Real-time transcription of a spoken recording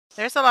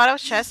There's a lot of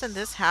chests in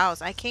this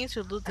house. I came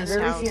to loot Have this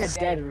you ever house. seen a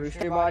dead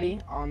rooster body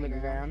on the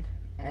ground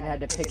and had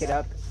to pick it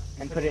up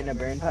and put it in a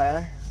burn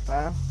pile?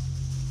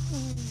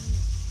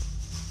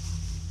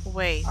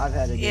 Wait, I've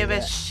had to do if a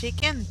that.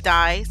 chicken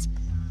dies,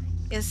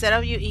 instead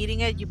of you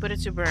eating it, you put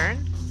it to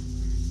burn?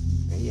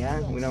 Yeah,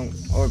 we don't,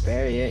 or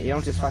bury it. You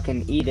don't just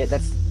fucking eat it.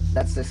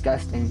 That's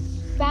disgusting.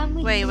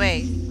 Family Wait,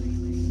 wait.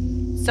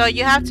 friendly. So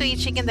you have to eat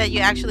chicken that you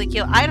actually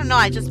kill? I don't know.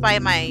 I just buy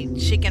my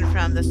chicken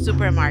from the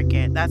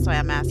supermarket. That's why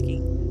I'm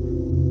asking.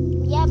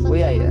 Yeah, but Well,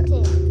 yeah, they yeah, hunt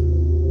it.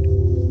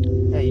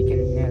 yeah. You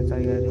can. Yeah, that's all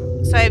you gotta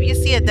do. So if you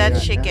see a Did you dead not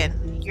know?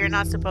 chicken, you're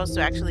not supposed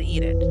to actually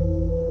eat it. No.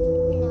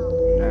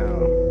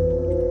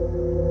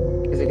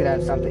 No, because it could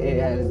have something. It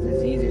has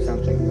disease or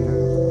something. You know.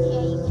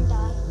 Yeah, you can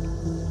die.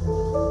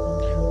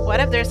 What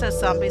if there's a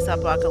zombies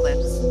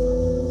apocalypse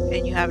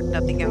and you have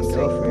nothing else Then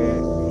to go eat? for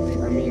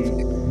it. I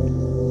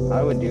mean,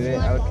 I would do You it.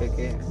 I wanna would die? cook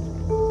it.